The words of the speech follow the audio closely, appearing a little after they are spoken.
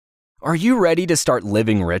Are you ready to start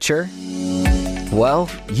living richer? Well,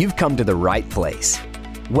 you've come to the right place.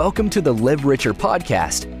 Welcome to the Live Richer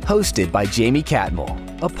podcast, hosted by Jaime Catmull,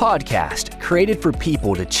 a podcast created for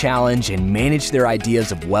people to challenge and manage their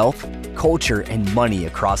ideas of wealth, culture, and money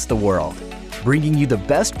across the world, bringing you the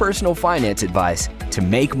best personal finance advice to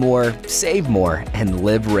make more, save more, and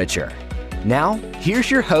live richer. Now, here's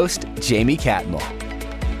your host, Jaime Catmull.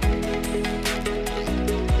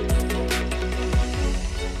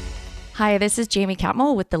 Hi, this is Jaime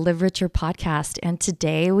Catmull with the Live Richer podcast, and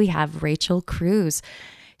today we have Rachel Cruz.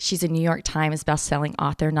 She's a New York Times bestselling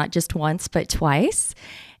author, not just once, but twice,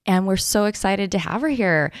 and we're so excited to have her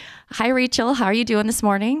here. Hi, Rachel. How are you doing this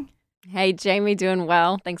morning? Hey, Jaime, doing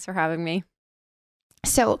well. Thanks for having me.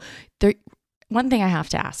 So, one thing I have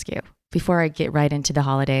to ask you before I get right into the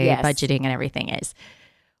holiday budgeting and everything is,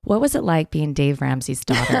 what was it like being Dave Ramsey's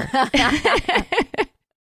daughter?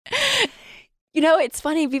 You know, it's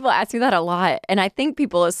funny. People ask me that a lot. And I think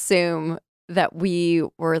people assume that we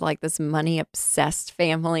were like this money-obsessed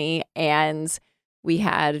family and we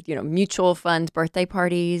had, mutual fund birthday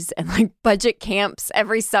parties and like budget camps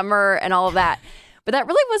every summer and all of that. But that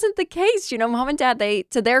really wasn't the case. Mom and dad,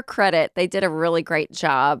 to their credit, they did a really great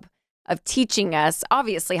job of teaching us,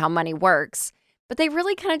 obviously, how money works. But they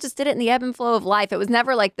really kind of just did it in the ebb and flow of life. It was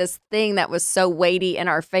never like this thing that was so weighty in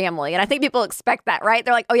our family. And I think people expect that, right?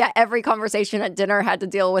 They're like, oh yeah, every conversation at dinner had to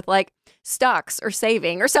deal with like stocks or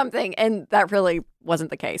saving or something. And that really wasn't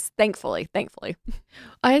the case. Thankfully.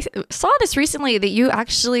 I saw this recently that you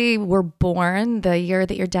actually were born the year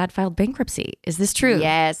that your dad filed bankruptcy. Is this true?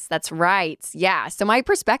 Yes, that's right. Yeah. So my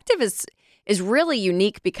perspective is really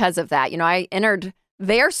unique because of that. I entered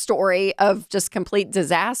their story of just complete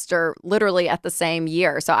disaster literally at the same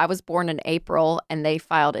year. So I was born in April and they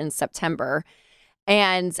filed in September.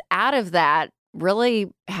 And out of that,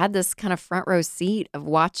 really had this kind of front row seat of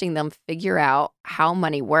watching them figure out how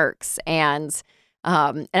money works. And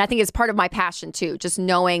I think it's part of my passion too, just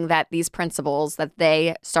knowing that these principles that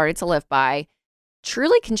they started to live by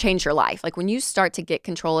truly can change your life. Like when you start to get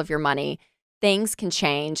control of your money, things can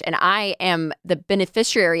change. And I am the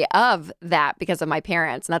beneficiary of that because of my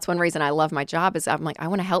parents. And that's one reason I love my job is I'm like, I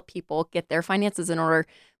want to help people get their finances in order.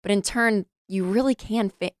 But in turn, you really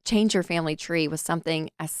can change your family tree with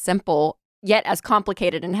something as simple, yet as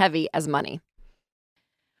complicated and heavy as money.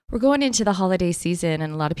 We're going into the holiday season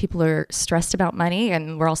and a lot of people are stressed about money,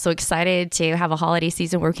 and we're also excited to have a holiday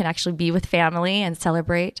season where we can actually be with family and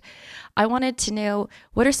celebrate. I wanted to know,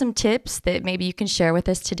 what are some tips that maybe you can share with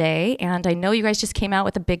us today? And I know you guys just came out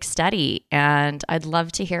with a big study and I'd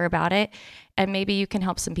love to hear about it, and maybe you can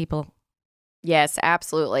help some people. Yes,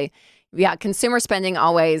 absolutely. Yeah, consumer spending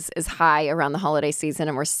always is high around the holiday season,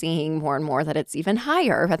 and we're seeing more and more that it's even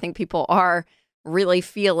higher. I think people are really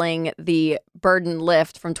feeling the burden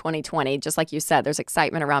lift from 2020. Just like you said, there's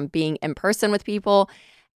excitement around being in person with people,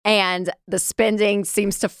 and the spending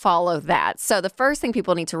seems to follow that. So the first thing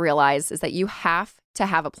people need to realize is that you have to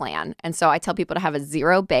have a plan. And so I tell people to have a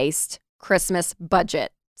zero-based Christmas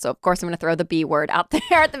budget. So of course, I'm going to throw the B word out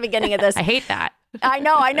there at the beginning of this. I hate that. I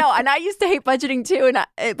know. And I used to hate budgeting too.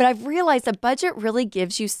 But I've realized a budget really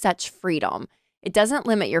gives you such freedom. It doesn't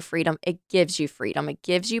limit your freedom. It gives you freedom. It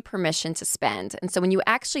gives you permission to spend. And so when you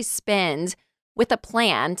actually spend with a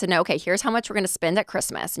plan to know, okay, here's how much we're going to spend at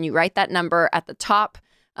Christmas, and you write that number at the top,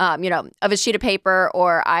 of a sheet of paper,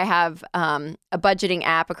 or I have a budgeting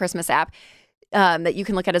app, a Christmas app that you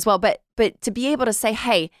can look at as well. But to be able to say,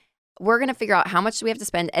 hey, we're going to figure out how much do we have to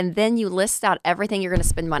spend, and then you list out everything you're going to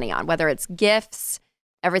spend money on, whether it's gifts,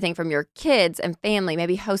 everything from your kids and family,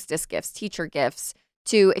 maybe hostess gifts, teacher gifts,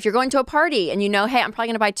 to if you're going to a party and hey, I'm probably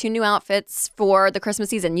going to buy 2 new outfits for the Christmas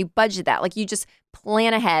season. You budget that. Like you just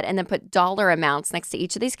plan ahead and then put dollar amounts next to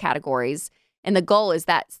each of these categories. And the goal is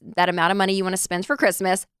that amount of money you want to spend for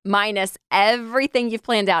Christmas minus everything you've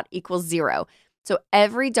planned out equals zero. So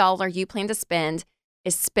every dollar you plan to spend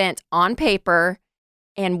is spent on paper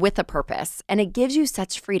and with a purpose. And it gives you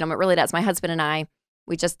such freedom. It really does. My husband and I,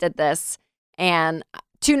 we just did this. And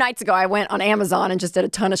 2 nights ago, I went on Amazon and just did a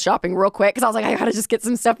ton of shopping real quick because I was like, I got to just get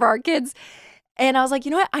some stuff for our kids. And I was like,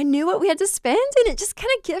 you know what? I knew what we had to spend, and it just kind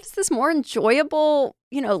of gives this more enjoyable,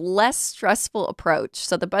 less stressful approach.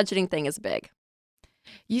 So the budgeting thing is big.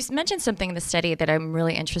 You mentioned something in the study that I'm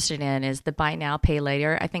really interested in is the buy now, pay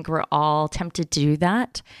later. I think we're all tempted to do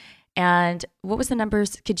that. And what was the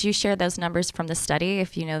numbers? Could you share those numbers from the study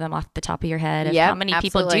if you know them off the top of your head? Of how many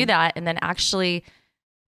people do that and then actually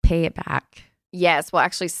pay it back? Yes. Well,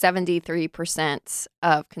 actually, 73%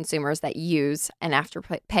 of consumers that use an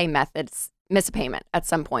after-pay methods miss a payment at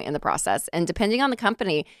some point in the process. And depending on the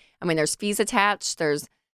company, there's fees attached, there's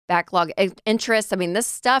backlog interest. I mean, this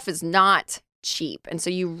stuff is not cheap. And so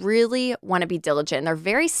you really want to be diligent. And they're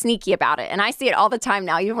very sneaky about it. And I see it all the time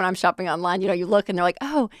now, even when I'm shopping online. You look and they're like,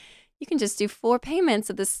 oh, you can just do 4 payments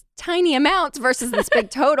of this tiny amount versus this big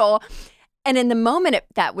total. And in the moment,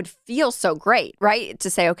 that would feel so great, right? To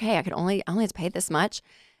say, okay, I only have to pay this much.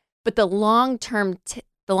 But the long-term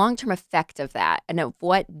effect of that and of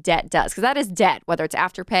what debt does, because that is debt, whether it's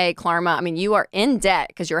Afterpay, Klarma. I mean, you are in debt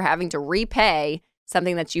because you're having to repay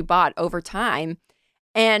something that you bought over time.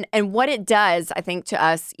 And what it does, I think, to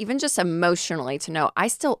us, even just emotionally, to know I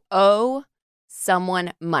still owe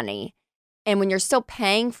someone money. And when you're still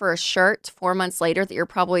paying for a shirt 4 months later that you're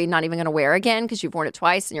probably not even going to wear again because you've worn it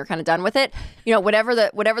twice and you're kind of done with it, whatever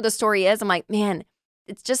the story is, I'm like, man,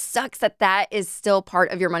 it just sucks that is still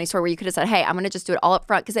part of your money story where you could have said, hey, I'm going to just do it all up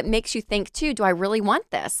front, because it makes you think too, do I really want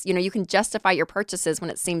this? You can justify your purchases when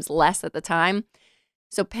it seems less at the time.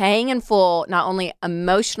 So paying in full not only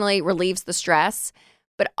emotionally relieves the stress,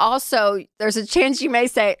 but also there's a chance you may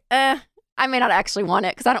say, I may not actually want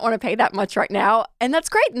it because I don't want to pay that much right now. And that's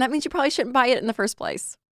great. And that means you probably shouldn't buy it in the first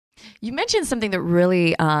place. You mentioned something that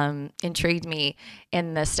really intrigued me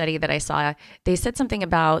in the study that I saw. They said something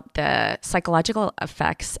about the psychological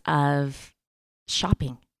effects of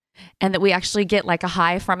shopping and that we actually get like a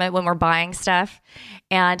high from it when we're buying stuff.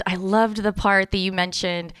 And I loved the part that you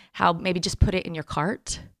mentioned, how maybe just put it in your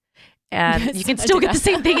cart. And yes, you can still get the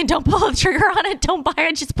same thing and don't pull the trigger on it. Don't buy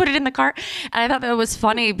it. Just put it in the cart. And I thought that was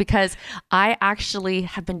funny because I actually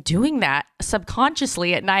have been doing that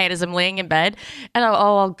subconsciously at night as I'm laying in bed. And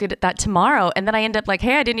I'll get that tomorrow. And then I end up like,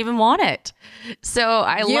 hey, I didn't even want it. So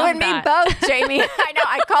I love that. You and me both, Jamie. I know.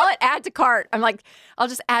 I call it add to cart. I'm like, I'll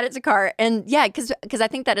just add it to cart. And yeah, because I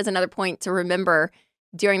think that is another point to remember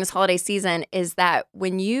during this holiday season is that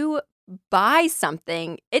when you buy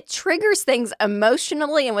something, it triggers things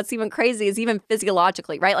emotionally, and what's even crazy is even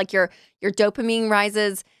physiologically, right? Like your dopamine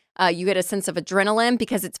rises, you get a sense of adrenaline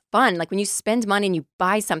because it's fun. Like when you spend money and you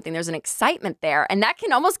buy something, there's an excitement there, and that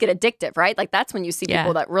can almost get addictive, right? Like that's when you see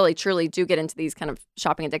people that really truly do get into these kind of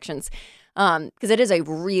shopping addictions, because it is a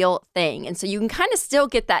real thing. And so you can kind of still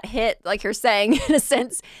get that hit, like you're saying, in a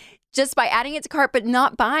sense, just by adding it to cart, but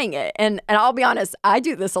not buying it. And I'll be honest, I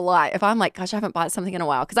do this a lot. If I'm like, gosh, I haven't bought something in a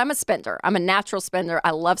while, because I'm a spender. I'm a natural spender.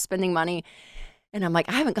 I love spending money. And I'm like,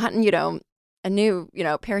 I haven't gotten, a new,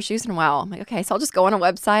 pair of shoes in a while. I'm like, okay, so I'll just go on a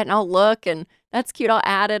website and I'll look, and that's cute. I'll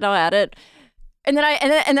add it. And then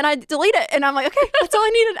I delete it. And I'm like, okay, that's all I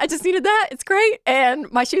needed. I just needed that. It's great.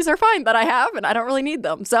 And my shoes are fine that I have, and I don't really need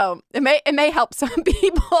them. So it may help some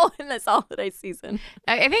people in this holiday season.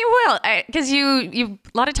 I think it will, because you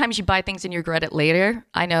a lot of times you buy things and you regret it later.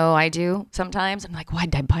 I know I do sometimes. I'm like, why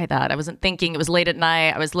did I buy that? I wasn't thinking. It was late at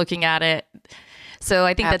night. I was looking at it. So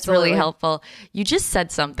I think that's really helpful. You just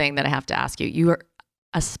said something that I have to ask you. You are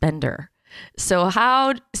a spender. So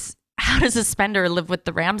how does a spender live with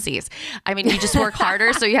the Ramseys? I mean, you just work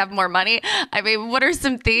harder so you have more money. I mean, what are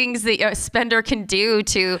some things that a spender can do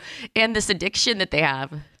to end this addiction that they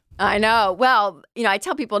have? I know. Well, I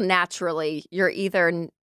tell people naturally, you're either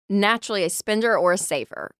naturally a spender or a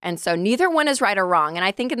saver. And so neither one is right or wrong. And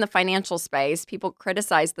I think in the financial space, people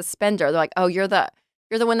criticize the spender. They're like, oh, you're the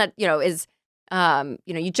one that, is,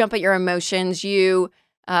 you jump at your emotions. You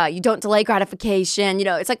don't delay gratification.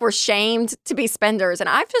 It's like we're shamed to be spenders. And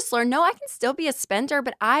I've just learned, no, I can still be a spender,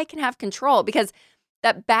 but I can have control, because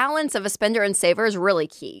that balance of a spender and saver is really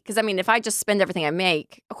key. Because, if I just spend everything I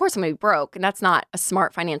make, of course I'm going to be broke. And that's not a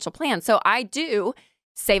smart financial plan. So I do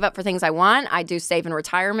save up for things I want. I do save in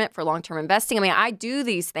retirement for long-term investing. I do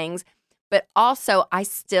these things. But also,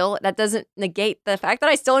 that doesn't negate the fact that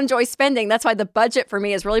I still enjoy spending. That's why the budget for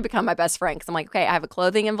me has really become my best friend. Because I'm like, okay, I have a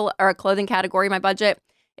clothing envelope or a clothing category in my budget.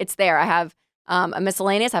 It's there. I have a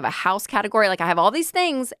miscellaneous. I have a house category. Like I have all these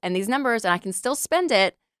things and these numbers, and I can still spend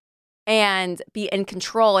it and be in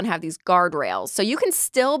control and have these guardrails. So you can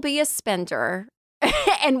still be a spender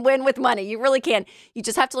and win with money. You really can. You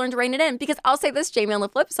just have to learn to rein it in. Because I'll say this, Jamie, on the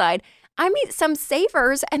flip side, I meet some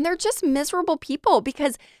savers and they're just miserable people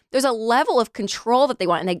because there's a level of control that they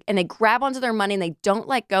want, and they grab onto their money and they don't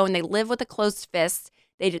let go, and they live with a closed fist.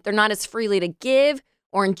 They're not as freely to give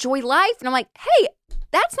or enjoy life. And I'm like, hey,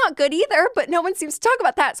 that's not good either, but no one seems to talk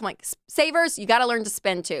about that. So I'm like, savers, you got to learn to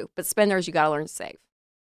spend too, but spenders, you got to learn to save.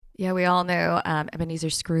 Yeah, we all know Ebenezer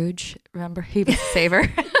Scrooge. Remember, he was a saver.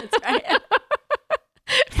 That's right.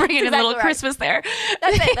 Bringing in a little Christmas there.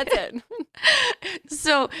 That's it.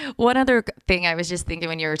 So one other thing I was just thinking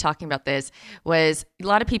when you were talking about this was a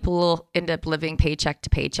lot of people will end up living paycheck to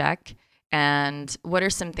paycheck. And what are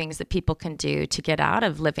some things that people can do to get out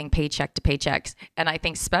of living paycheck to paycheck? And I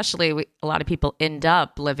think especially a lot of people end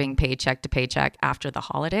up living paycheck to paycheck after the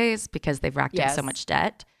holidays because they've racked in so much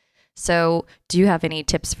debt. So do you have any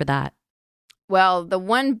tips for that? Well, the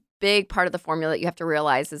one big part of the formula that you have to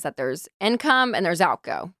realize is that there's income and there's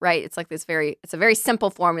outgo, right? It's like it's a very simple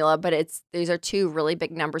formula, but these are two really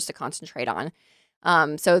big numbers to concentrate on.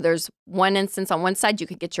 So there's one instance on one side, you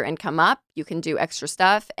can get your income up, you can do extra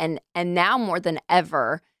stuff. And now more than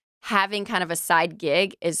ever, having kind of a side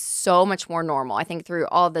gig is so much more normal. I think through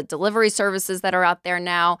all the delivery services that are out there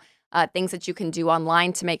now, things that you can do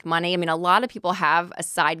online to make money. I mean, a lot of people have a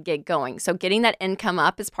side gig going. So getting that income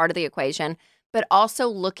up is part of the equation, but also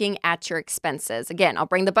looking at your expenses. Again, I'll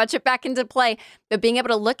bring the budget back into play, but being able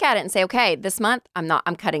to look at it and say, okay, this month I'm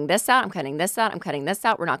cutting this out, I'm cutting this out, I'm cutting this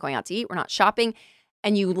out. We're not going out to eat, we're not shopping.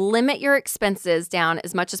 And you limit your expenses down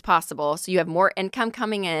as much as possible. So you have more income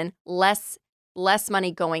coming in, less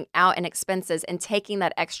money going out in expenses, and taking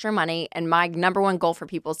that extra money. And my number one goal for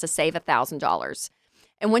people is to save $1,000.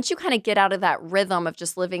 And once you kind of get out of that rhythm of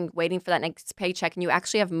just living, waiting for that next paycheck, and you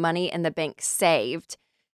actually have money in the bank saved,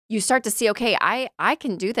 you start to see, okay, I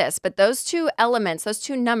can do this. But those two elements, those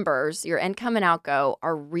two numbers, your income and outgo,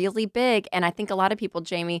 are really big. And I think a lot of people,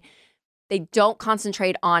 Jamie, they don't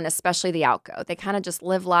concentrate on especially the outgo. They kind of just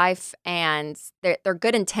live life, and they're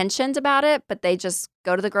good intentions about it, but they just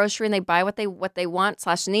go to the grocery and they buy what they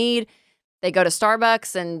want/need. They go to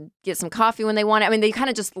Starbucks and get some coffee when they want it. I mean, they kind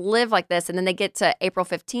of just live like this, and then they get to April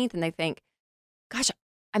 15th and they think, gosh,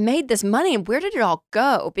 I made this money, and where did it all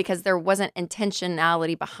go? Because there wasn't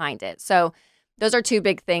intentionality behind it. So those are two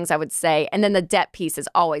big things I would say. And then the debt piece is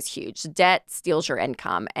always huge. Debt steals your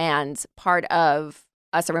income, and part of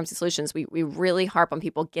us at Ramsey Solutions, we really harp on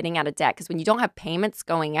people getting out of debt, because when you don't have payments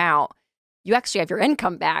going out, you actually have your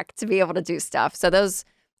income back to be able to do stuff. So those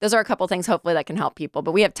are a couple things hopefully that can help people.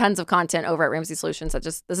 But we have tons of content over at Ramsey Solutions that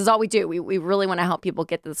this is all we do. We really want to help people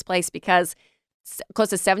get to this place, because close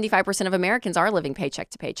to 75% of Americans are living paycheck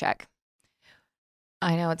to paycheck.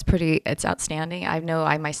 I know it's outstanding. I know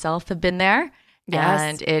I myself have been there,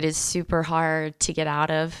 and it is super hard to get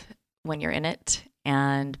out of when you're in it.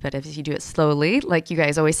 But if you do it slowly, like you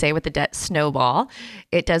guys always say with the debt snowball,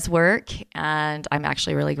 it does work. And I'm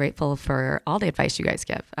actually really grateful for all the advice you guys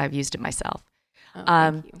give. I've used it myself.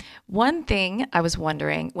 Thank you. One thing I was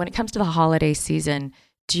wondering, when it comes to the holiday season,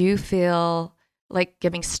 do you feel like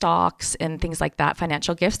giving stocks and things like that,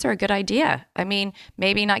 financial gifts, are a good idea? I mean,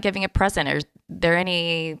 maybe not giving a present. Are there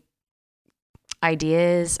any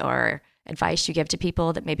ideas or advice you give to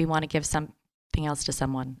people that maybe want to give something else to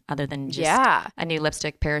someone other than just a new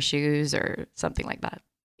lipstick, pair of shoes, or something like that?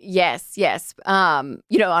 Yes. On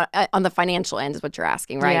the financial end is what you're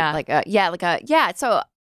asking, right? Yeah. So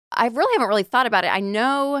I really haven't really thought about it. I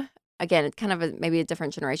know, again, it's kind of maybe a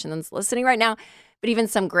different generation than's listening right now, but even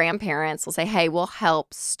some grandparents will say, hey, we'll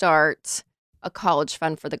help start a college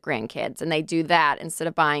fund for the grandkids. And they do that instead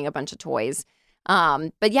of buying a bunch of toys.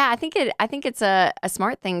 But yeah, I think it's a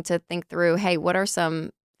smart thing to think through, hey, what are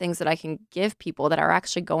some things that I can give people that are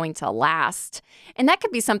actually going to last? And that could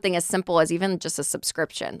be something as simple as even just a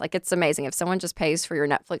subscription. Like, it's amazing if someone just pays for your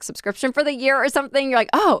Netflix subscription for the year or something. You're like,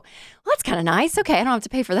 oh, well, that's kind of nice. Okay, I don't have to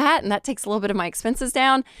pay for that, and that takes a little bit of my expenses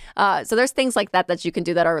down. So there's things like that you can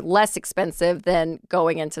do that are less expensive than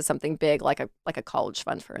going into something big like a college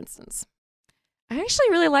fund, for instance. I actually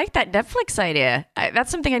really like that Netflix idea. That's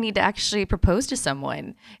something I need to actually propose to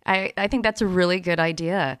someone. I think that's a really good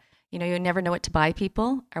idea. You never know what to buy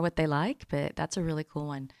people or what they like, but that's a really cool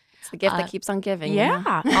one. It's the gift that keeps on giving.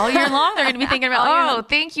 Yeah. All year long, they're going to be thinking about,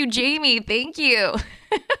 thank you, Jamie. Thank you.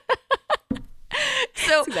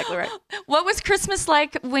 So, that's exactly right. What was Christmas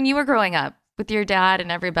like when you were growing up with your dad and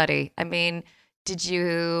everybody? I mean, did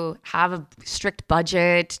you have a strict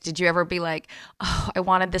budget? Did you ever be like, oh, I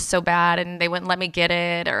wanted this so bad and they wouldn't let me get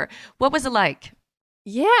it? Or what was it like?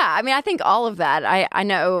 Yeah. I mean, I think all of that. I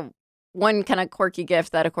know one kind of quirky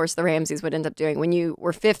gift that, of course, the Ramseys would end up doing when you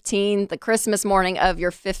were 15, the Christmas morning of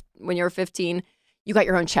when you were 15, you got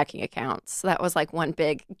your own checking account. So that was like one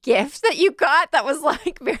big gift that you got that was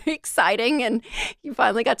like very exciting. And you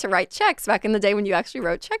finally got to write checks back in the day when you actually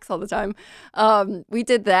wrote checks all the time. We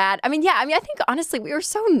did that. I think honestly, we were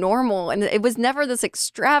so normal, and it was never this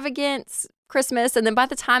extravagant Christmas. And then by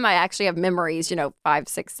the time I actually have memories, 5,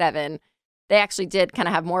 6, 7, they actually did kind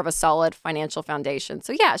of have more of a solid financial foundation.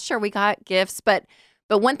 So yeah, sure, we got gifts, but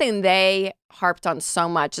one thing they harped on so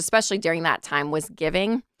much, especially during that time, was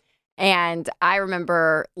giving. And I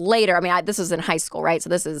remember later, this was in high school, right? So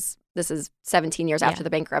this is 17 years after the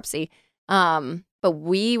bankruptcy. But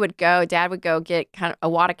Dad would go get kind of a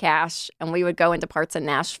wad of cash, and we would go into parts of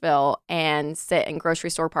Nashville and sit in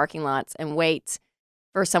grocery store parking lots and wait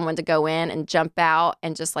for someone to go in and jump out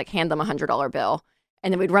and just like hand them $100 bill.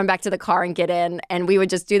 And then we'd run back to the car and get in, and we would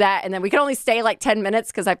just do that. And then we could only stay like 10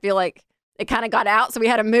 minutes because I feel like it kind of got out. So we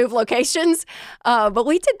had to move locations. But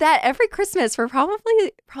we did that every Christmas for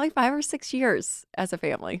probably 5 or 6 years as a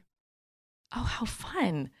family. Oh, how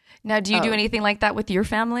fun. Now, do you do anything like that with your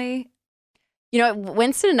family? You know,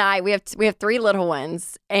 Winston and I, we have 3 little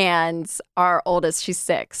ones, and our oldest, she's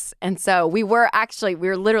 6. And so we were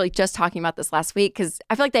literally just talking about this last week because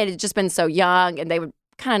I feel like they had just been so young and they would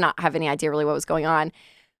kind of not have any idea really what was going on.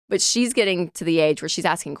 But she's getting to the age where she's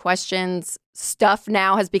asking questions. Stuff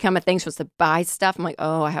now has become a thing. She wants to buy stuff. I'm like,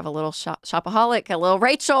 oh, I have a little shopaholic, a little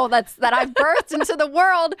Rachel that I've birthed into the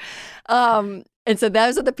world. And so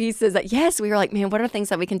those are the pieces that, yes, we were like, man, what are things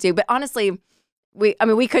that we can do? But honestly,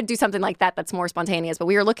 we could do something like that that's more spontaneous, but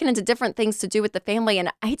we were looking into different things to do with the family. And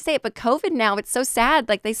I hate to say it, but COVID now, it's so sad.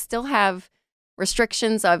 Like they still have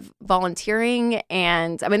restrictions of volunteering.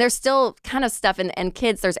 And I mean, there's still kind of stuff and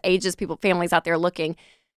kids, there's ages, families out there looking,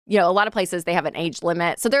 you know, a lot of places they have an age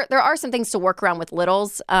limit. So there are some things to work around with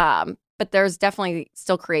littles. But there's definitely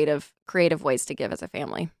still creative ways to give as a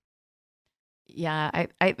family. Yeah.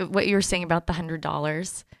 I what you were saying about the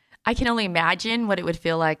 $100, I can only imagine what it would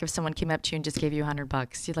feel like if someone came up to you and just gave you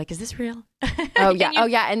 $100. You're like, is this real? Oh,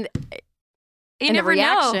 yeah. And you never the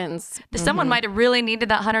reactions. know. Someone might have really needed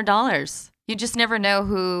that $100. You just never know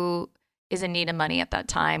who is in need of money at that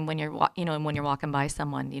time when you're walking by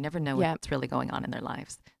someone. You never know what's really going on in their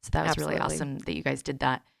lives. So that was really awesome that you guys did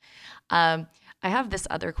that. I have this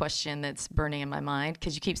other question that's burning in my mind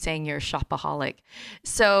because you keep saying you're a shopaholic.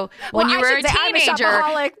 So when you were a teenager,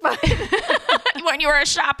 I'm a shopaholic, but when you were a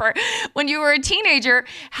shopper, when you were a teenager,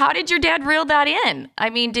 how did your dad reel that in? I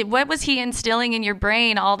mean, what was he instilling in your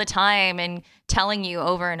brain all the time and telling you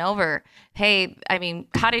over and over? Hey, I mean,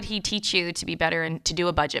 how did he teach you to be better and to do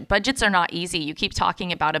a budget? Budgets are not easy. You keep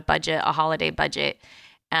talking about a budget, a holiday budget.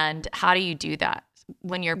 And how do you do that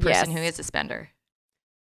when you're a person who is a spender?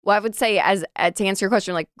 Well, I would say to answer your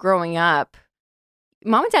question, like growing up,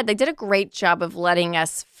 Mom and Dad, they did a great job of letting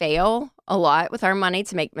us fail a lot with our money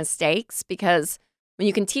to make mistakes, because when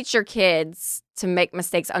you can teach your kids to make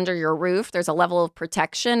mistakes under your roof, there's a level of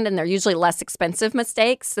protection, and they're usually less expensive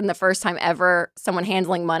mistakes than the first time ever someone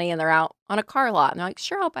handling money and they're out on a car lot and they're like,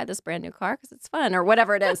 sure, I'll buy this brand new car because it's fun or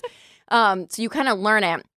whatever it is. So you kind of learn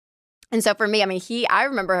it. And so for me, I mean, I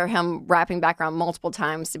remember him wrapping back around multiple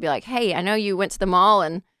times to be like, hey, I know you went to the mall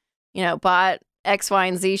and, you know, bought X, Y,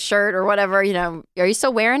 and Z shirt or whatever, you know, are you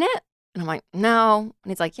still wearing it? And I'm like, no.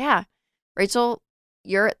 And he's like, yeah, Rachel,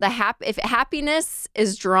 if happiness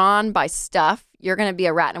is drawn by stuff, you're going to be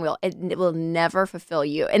a rat in a wheel. It will never fulfill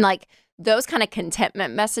you. And like those kind of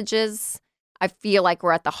contentment messages, I feel like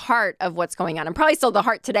we're at the heart of what's going on. And probably still the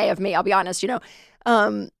heart today of me, I'll be honest, you know.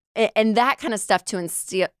 And that kind of stuff to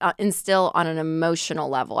instill on an emotional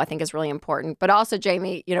level, I think is really important. But also,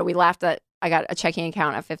 Jamie, you know, we laughed at, I got a checking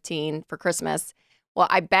account at 15 for Christmas. Well,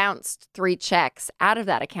 I bounced 3 checks out of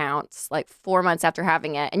that account like 4 months after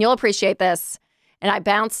having it. And you'll appreciate this. And I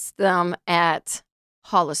bounced them at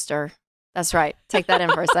Hollister. That's right. Take that in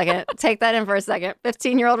for a second.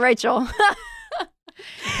 15-year-old Rachel.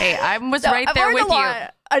 Hey, I was right there with you.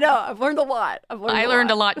 I know. I've learned a lot. I learned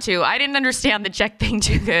a lot too. I didn't understand the check thing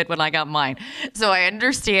too good when I got mine. So I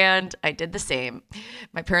understand. I did the same.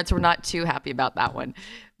 My parents were not too happy about that one.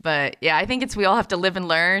 But yeah, I think we all have to live and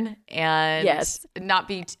learn and not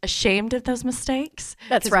be ashamed of those mistakes.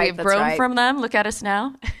 That's right. We've grown from them. Look at us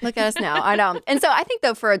now. Look at us now. I know. And so I think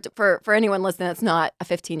though for anyone listening that's not a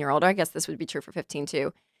 15-year-old, or I guess this would be true for 15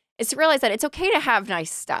 too, is to realize that it's okay to have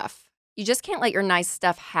nice stuff. You just can't let your nice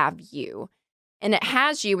stuff have you. And it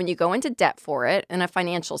has you when you go into debt for it in a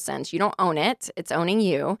financial sense. You don't own it. It's owning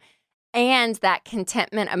you. And that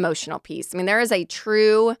contentment emotional piece. I mean, there is a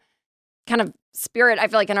true kind of spirit, I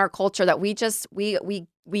feel like, in our culture that we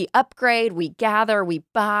upgrade, we gather, we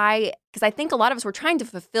buy. Because I think a lot of us, we're trying to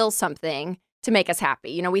fulfill something to make us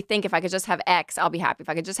happy. You know, we think if I could just have X, I'll be happy. If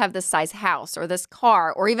I could just have this size house or this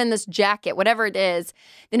car or even this jacket, whatever it is,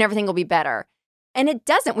 then everything will be better. And it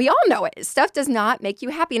doesn't. We all know it. Stuff does not make you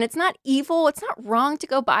happy. And it's not evil. It's not wrong to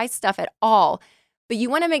go buy stuff at all. But you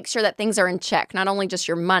want to make sure that things are in check, not only just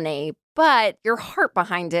your money, but your heart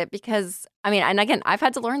behind it. Because, I mean, and again, I've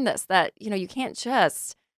had to learn this, that, you know, you can't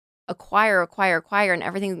just acquire, and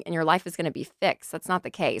everything in your life is going to be fixed. That's not the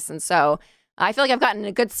case. And so I feel like I've gotten in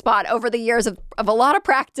a good spot over the years of a lot of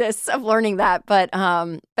practice of learning that, but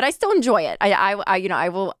I still enjoy it.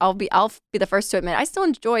 I'll be the first to admit I still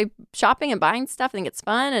enjoy shopping and buying stuff. I think it's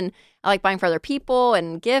fun, and I like buying for other people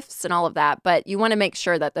and gifts and all of that. But you want to make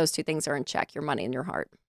sure that those two things are in check: your money and your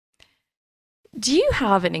heart. Do you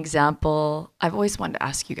have an example? I've always wanted to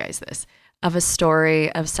ask you guys this, of a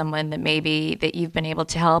story of someone that maybe that you've been able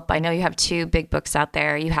to help. I know you have 2 big books out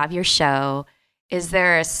there. You have your show. Is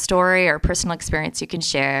there a story or personal experience you can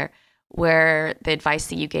share where the advice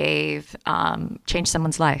that you gave changed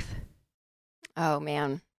someone's life? Oh,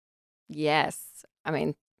 man. Yes. I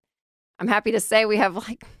mean, I'm happy to say we have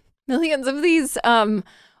like millions of these all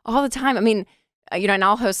the time. I mean, and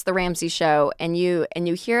I'll host the Ramsey show, and you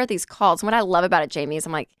hear these calls. And what I love about it, Jamie, is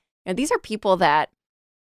I'm like, these are people that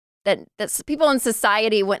people in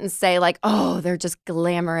society wouldn't say like, oh, they're just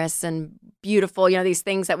glamorous and beautiful, these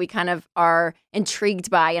things that we kind of are intrigued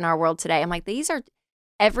by in our world today. I'm like, these are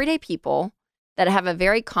everyday people that have a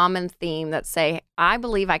very common theme that say, I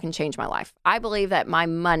believe I can change my life. I believe that my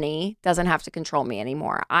money doesn't have to control me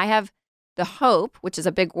anymore. I have the hope, which is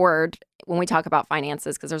a big word when we talk about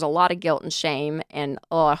finances, because there's a lot of guilt and shame and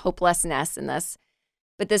hopelessness in this.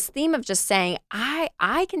 But this theme of just saying,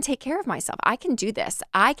 I can take care of myself. I can do this.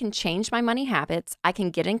 I can change my money habits. I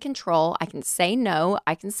can get in control. I can say no.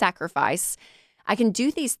 I can sacrifice. I can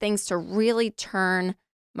do these things to really turn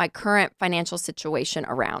my current financial situation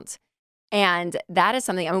around. And that is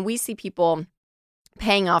something, I mean, we see people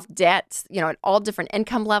paying off debt, at all different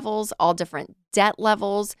income levels, all different debt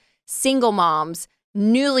levels, single moms,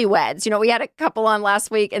 newlyweds. We had a couple on last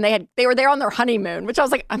week, and they were there on their honeymoon, which I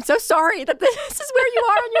was like, I'm so sorry that this is where you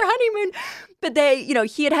are on your honeymoon. But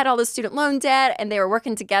he had all this student loan debt, and they were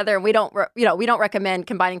working together. And we don't recommend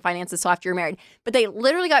combining finances till after you're married. But they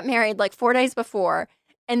literally got married like 4 days before,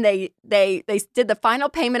 and they did the final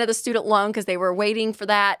payment of the student loan because they were waiting for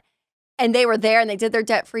that, and they were there, and they did their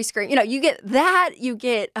debt-free screen. You get that. You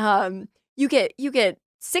get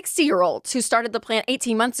 60-year-olds who started the plan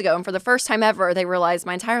 18 months ago, and for the first time ever, they realized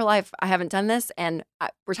my entire life I haven't done this, and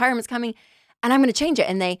retirement's coming, and I'm going to change it.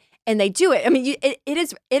 And they do it. I mean, it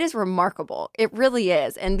is remarkable. It really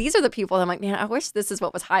is. And these are the people that I'm like, man, I wish this is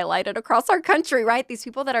what was highlighted across our country, right? These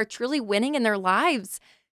people that are truly winning in their lives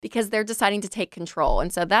because they're deciding to take control.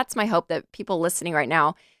 And so that's my hope, that people listening right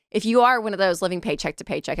now, if you are one of those living paycheck to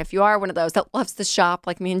paycheck, if you are one of those that loves to shop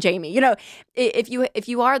like me and Jamie, if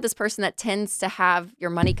you are this person that tends to have your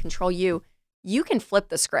money control you, you can flip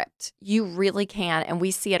the script. You really can. And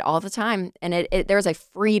we see it all the time. And there's a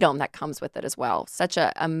freedom that comes with it as well. Such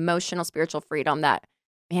a emotional, spiritual freedom that,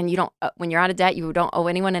 man, you don't, when you're out of debt, you don't owe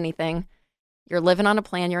anyone anything. You're living on a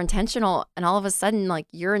plan, you're intentional. And all of a sudden, like,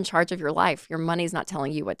 you're in charge of your life. Your money's not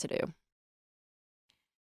telling you what to do.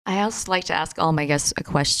 I also like to ask all my guests a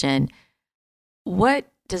question. What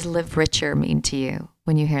does live richer mean to you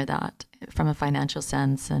when you hear that from a financial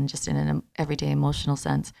sense and just in an everyday emotional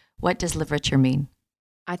sense? What does live richer mean?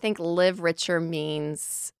 I think live richer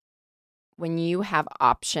means when you have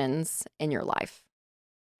options in your life.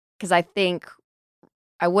 Because I think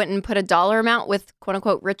I wouldn't put a dollar amount with quote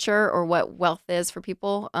unquote richer or what wealth is for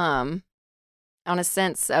people on a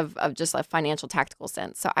sense of just a financial tactical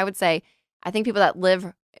sense. So I would say, I think people that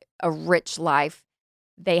live a rich life,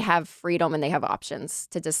 they have freedom and they have options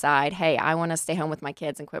to decide, hey, I want to stay home with my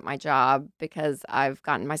kids and quit my job because I've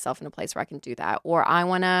gotten myself in a place where I can do that. Or I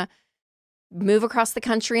want to move across the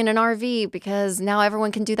country in an RV because now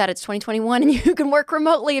everyone can do that. It's 2021 and you can work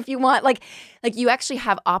remotely if you want. Like you actually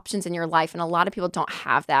have options in your life. And a lot of people don't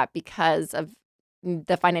have that because of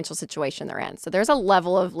the financial situation they're in. So there's a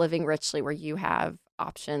level of living richly where you have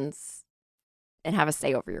options and have a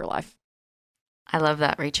say over your life. I love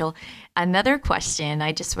that, Rachel. Another question,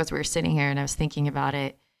 as we were sitting here and I was thinking about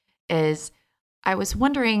it, is I was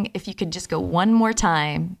wondering if you could just go one more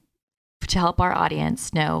time to help our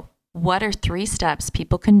audience know what are 3 steps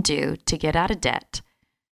people can do to get out of debt.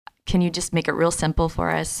 Can you just make it real simple for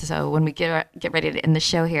us so when we get ready to end the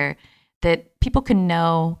show here, that people can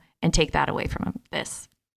know and take that away from this?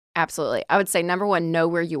 Absolutely. I would say number 1, know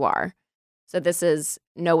where you are. So this is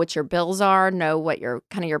know what your bills are, know what your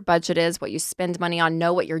budget is, what you spend money on,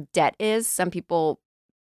 know what your debt is. Some people,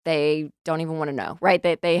 they don't even want to know, right?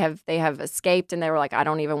 They have escaped and they were like, I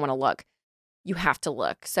don't even want to look. You have to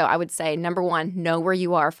look. So I would say number 1, know where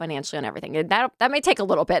you are financially on everything. And that may take a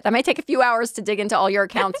little bit. That may take a few hours to dig into all your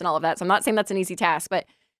accounts and all of that. So I'm not saying that's an easy task, but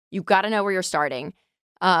you've got to know where you're starting.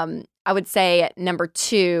 I would say number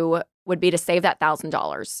 2 would be to save that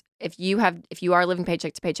 $1,000. If you are living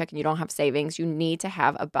paycheck to paycheck and you don't have savings, you need to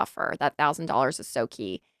have a buffer. That $1,000 is so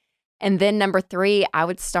key. And then number 3, I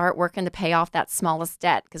would start working to pay off that smallest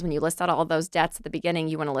debt, because when you list out all of those debts at the beginning,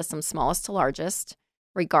 you want to list them smallest to largest,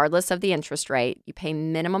 regardless of the interest rate. You pay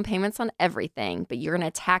minimum payments on everything, but you're going to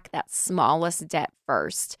attack that smallest debt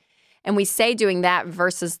first. And we say doing that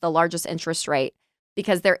versus the largest interest rate,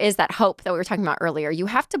 because there is that hope that we were talking about earlier. You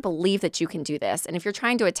have to believe that you can do this. And if you're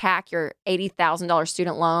trying to attack your $80,000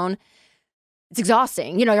 student loan, it's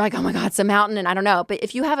exhausting. You're like, oh my God, it's a mountain and I don't know. But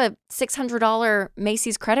if you have a $600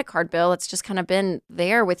 Macy's credit card bill that's just kind of been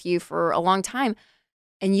there with you for a long time,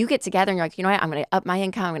 and you get together and you're like, you know what, I'm going to up my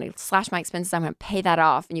income, I'm going to slash my expenses, I'm going to pay that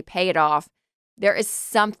off, and you pay it off, there is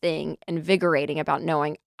something invigorating about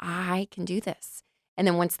knowing I can do this. And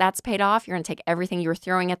then once that's paid off, you're going to take everything you were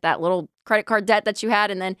throwing at that little credit card debt that you had,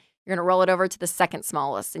 and then you're going to roll it over to the second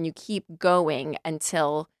smallest. And you keep going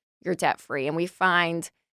until you're debt free. And we find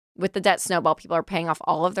with the debt snowball, people are paying off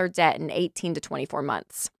all of their debt in 18 to 24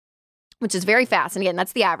 months, which is very fast. And again,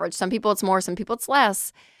 that's the average. Some people it's more, some people it's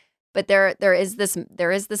less. But there is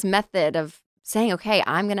this method of saying, okay,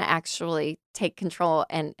 I'm going to actually take control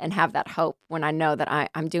and have that hope when I know that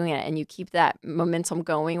I'm doing it. And you keep that momentum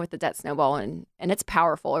going with the debt snowball, and it's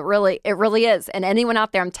powerful. It really is. And anyone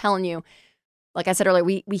out there, I'm telling you, like I said earlier,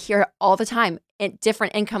 we hear it all the time at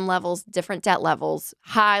different income levels, different debt levels,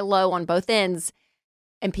 high, low on both ends,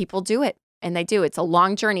 and people do it. And they do. It's a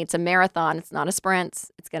long journey. It's a marathon. It's not a sprint.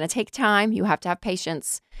 It's going to take time. You have to have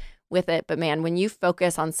patience with it. But man, when you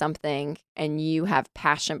focus on something and you have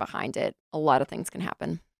passion behind it, a lot of things can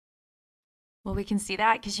happen. Well, we can see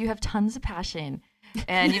that because you have tons of passion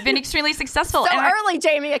and you've been extremely successful. So early,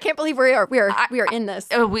 Jamie. I can't believe we are in this.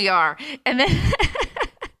 Oh, we are. And then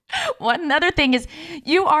one other thing is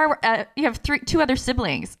you have two other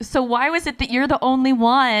siblings. So why was it that you're the only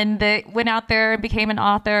one that went out there and became an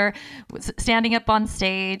author, standing up on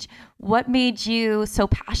stage? What made you so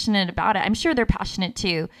passionate about it? I'm sure they're passionate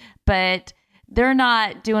too, but they're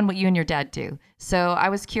not doing what you and your dad do. So I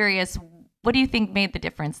was curious, what do you think made the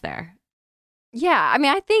difference there? Yeah, I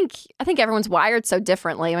mean, I think everyone's wired so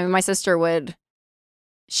differently. I mean, my sister would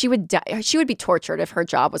die. She would be tortured if her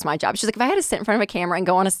job was my job. She's like, if I had to sit in front of a camera and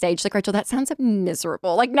go on a stage, she's like, Rachel, that sounds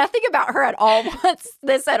miserable. Like nothing about her at all wants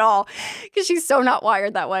this at all, because she's so not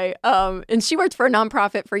wired that way. And she worked for a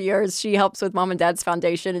nonprofit for years. She helps with Mom and Dad's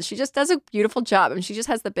Foundation, and she just does a beautiful job. And she just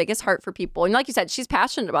has the biggest heart for people. And like you said, she's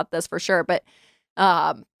passionate about this for sure. But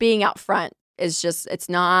being out front is just,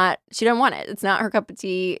 she doesn't want it. It's not her cup of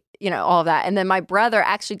tea, all of that. And then my brother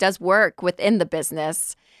actually does work within the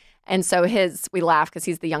business. And so we laugh because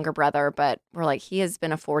he's the younger brother, but we're like, he has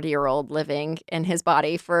been a 40-year-old living in his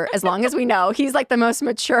body for as long as we know. He's like the most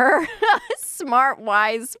mature, smart,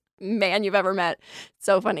 wise man you've ever met.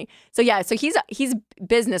 So funny. So yeah, so he's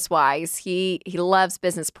business-wise. He loves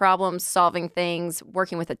business problems, solving things,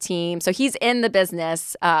 working with a team. So he's in the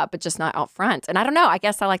business, but just not out front. And I don't know. I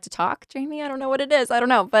guess I like to talk, Jamie. I don't know what it is. I don't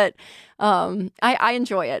know. But I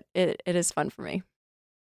enjoy it. It is fun for me.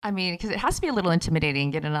 I mean, because it has to be a little intimidating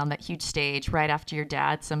getting on that huge stage right after your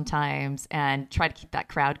dad sometimes and try to keep that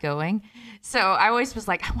crowd going. So I always was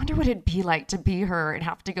like, I wonder what it'd be like to be her and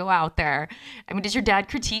have to go out there. I mean, does your dad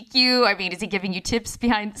critique you? I mean, is he giving you tips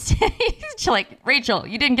behind the stage? Like, Rachel,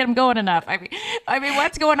 you didn't get him going enough. I mean,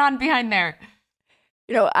 what's going on behind there?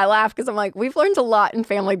 I laugh because I'm like, we've learned a lot in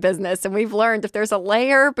family business, and we've learned if there's a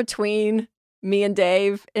layer between me and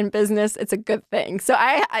Dave in business, it's a good thing. So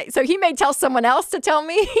so he may tell someone else to tell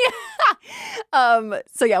me.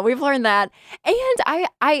 So yeah, we've learned that. And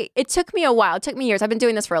it took me a while. It took me years. I've been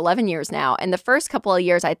doing this for 11 years now. And the first couple of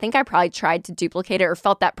years, I think I probably tried to duplicate it or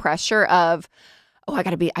felt that pressure of, oh, I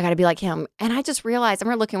gotta be like him. And I just realized, I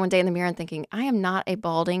remember looking one day in the mirror and thinking, I am not a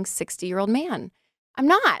balding 60-year-old man. I'm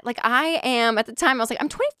not. Like I am, at the time, I was like, I'm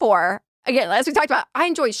 24. Again, as we talked about, I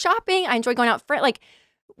enjoy shopping. I enjoy going out for like,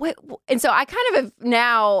 and so I kind of have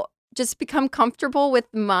now just become comfortable with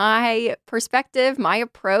my perspective, my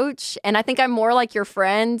approach. And I think I'm more like your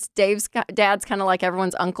friend. Dave's dad's kind of like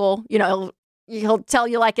everyone's uncle. He'll tell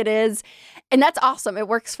you like it is. And that's awesome. It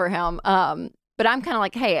works for him. But I'm kind of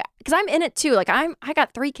like, hey, because I'm in it too. Like I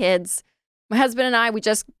got 3 kids. My husband and I, we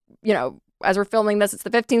just, as we're filming this, it's the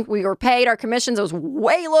 15th. We were paid our commissions. It was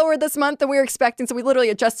way lower this month than we were expecting. So we literally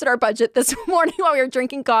adjusted our budget this morning while we were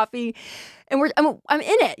drinking coffee. And I'm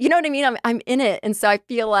in it. You know what I mean? I'm in it. And so I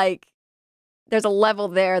feel like there's a level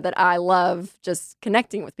there that I love just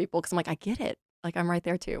connecting with people because I'm like, I get it. Like I'm right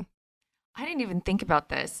there too. I didn't even think about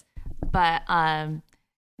this, but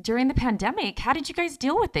during the pandemic, how did you guys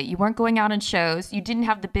deal with it? You weren't going out on shows. You didn't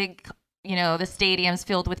have the big, the stadiums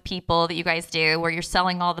filled with people that you guys do where you're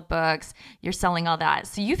selling all the books, you're selling all that.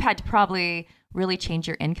 So you've had to probably really change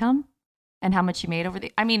your income. and how much you made over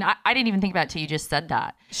the, I mean, I didn't even think about it till you just said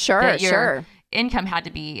that. Sure, that your sure. income had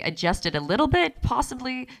to be adjusted a little bit,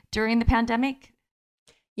 possibly during the pandemic.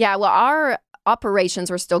 Yeah, well, our operations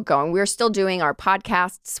were still going. We were still doing our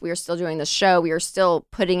podcasts. We were still doing the show. We were still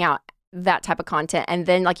putting out that type of content. And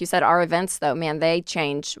then, like you said, our events, though, man, they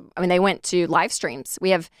changed. I mean, they went to live streams. We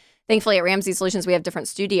have, thankfully, at Ramsey Solutions, we have different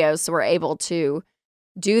studios, so we're able to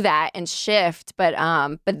do that and shift. But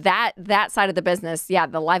that side of the business, yeah,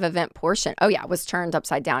 the live event portion, oh yeah, was turned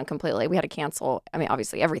upside down completely. We had to cancel, I mean,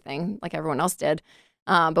 obviously everything like everyone else did.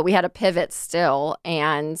 But we had to pivot still.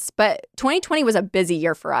 But 2020 was a busy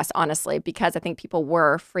year for us, honestly, because I think people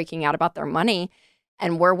were freaking out about their money,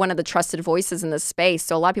 and we're one of the trusted voices in this space.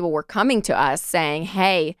 So a lot of people were coming to us saying,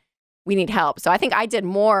 hey, we need help. So I think I did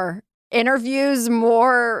more interviews,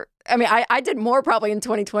 I did more probably in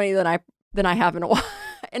 2020 than I have in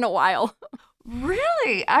a while.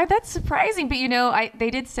 Really? That's surprising. But, they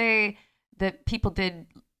did say that people did,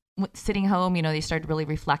 sitting home, they started really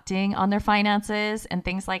reflecting on their finances and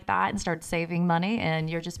things like that and started saving money. And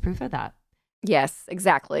you're just proof of that. Yes,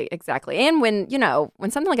 exactly. And when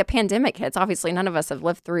something like a pandemic hits, obviously none of us have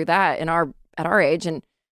lived through that at our age.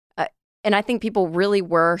 And I think people really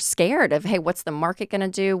were scared of, hey, what's the market going to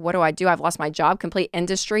do? What do I do? I've lost my job, complete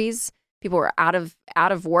industries. People were out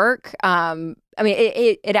of work.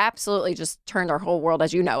 It absolutely just turned our whole world,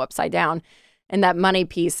 as you know, upside down. And that money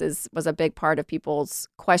piece was a big part of people's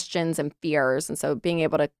questions and fears. And so being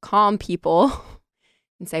able to calm people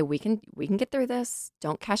and say, we can get through this.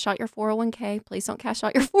 Don't cash out your 401k. Please don't cash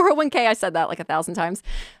out your 401k. I said that like 1,000 times.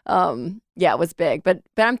 It was big. But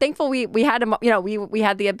I'm thankful we had we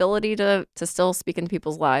had the ability to still speak into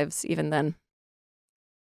people's lives even then.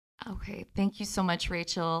 Okay. Thank you so much,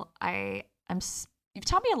 Rachel. You've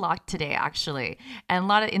taught me a lot today, actually, and a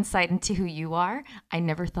lot of insight into who you are. I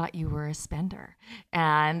never thought you were a spender.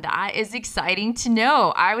 And that is exciting to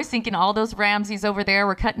know. I was thinking all those Ramseys over there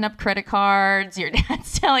were cutting up credit cards. Your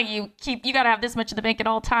dad's telling you, you got to have this much in the bank at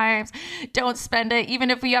all times. Don't spend it. Even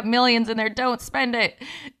if we got millions in there, don't spend it.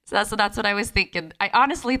 So that's what I was thinking. I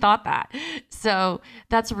honestly thought that. So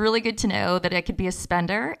that's really good to know that I could be a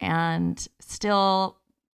spender and still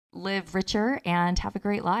live richer and have a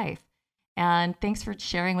great life. And thanks for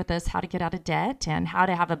sharing with us how to get out of debt and how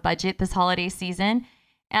to have a budget this holiday season.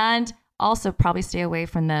 And also probably stay away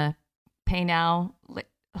from the pay now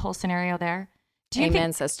whole scenario there.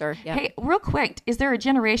 Amen, sister. Yep. Hey, real quick, is there a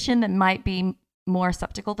generation that might be more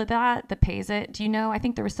skeptical to that pays it? Do you know? I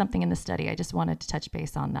think there was something in the study. I just wanted to touch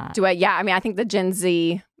base on that. I think the Gen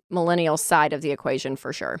Z millennial side of the equation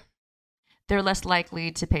for sure. They're less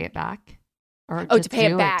likely to pay it back. To pay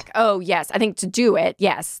it back. Oh, yes. I think to do it,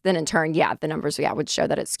 yes. Then in turn, the numbers, would show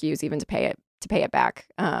that it skews even to pay it back.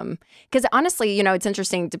 Because honestly, it's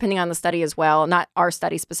interesting, depending on the study as well, not our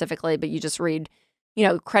study specifically, but you just read,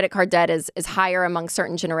 credit card debt is higher among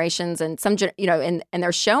certain generations, and and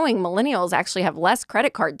they're showing millennials actually have less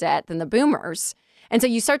credit card debt than the boomers. And so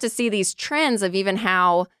you start to see these trends of even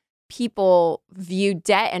how people view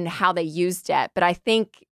debt and how they use debt. But I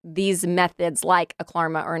think these methods like a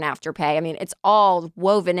Klarma or an Afterpay, it's all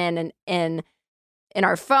woven in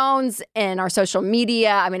our phones, in our social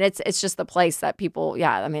media. It's just the place that people,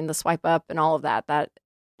 the swipe up and all of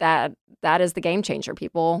that is the game changer.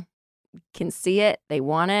 People can see it, they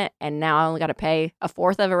want it, and now I only got to pay a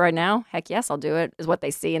fourth of it right now. Heck yes, I'll do it, is what they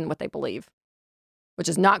see and what they believe, which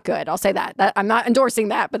is not good. I'll say that I'm not endorsing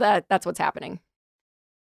that, but that's what's happening.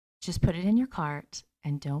 Just put it in your cart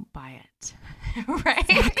and don't buy it, right?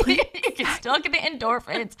 Exactly. You can still get the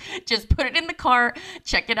endorphins. Just put it in the cart,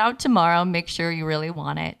 check it out tomorrow, make sure you really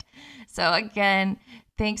want it. So again,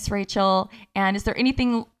 thanks, Rachel. And is there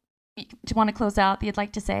anything you want to close out that you'd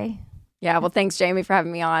like to say? Yeah, well, thanks, Jamie, for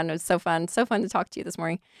having me on. It was so fun to talk to you this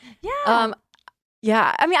morning. Yeah.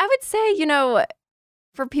 I would say,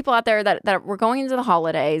 for people out there that we're going into the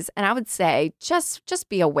holidays, and I would say just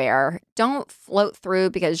be aware. Don't float through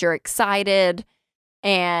because you're excited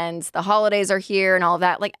and the holidays are here and all of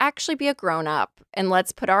that. Like, actually be a grown-up, and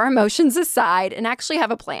let's put our emotions aside and actually have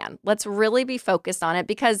a plan. Let's really be focused on it,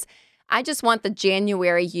 because I just want the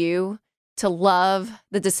January you to love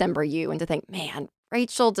the December you and to think, man,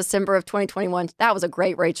 Rachel, December of 2021, that was a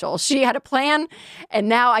great Rachel. She had a plan, and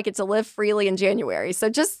now I get to live freely in January. So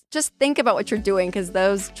just think about what you're doing, because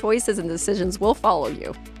those choices and decisions will follow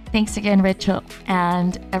you. Thanks again, Rachel.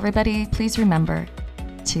 And everybody, please remember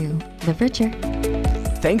to live richer.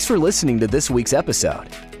 Thanks for listening to this week's episode.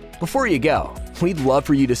 Before you go, we'd love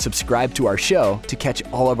for you to subscribe to our show to catch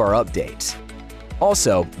all of our updates.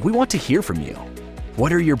 Also, we want to hear from you.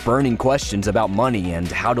 What are your burning questions about money and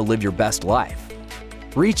how to live your best life?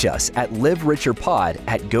 Reach us at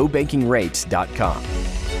livericherpod@gobankingrates.com.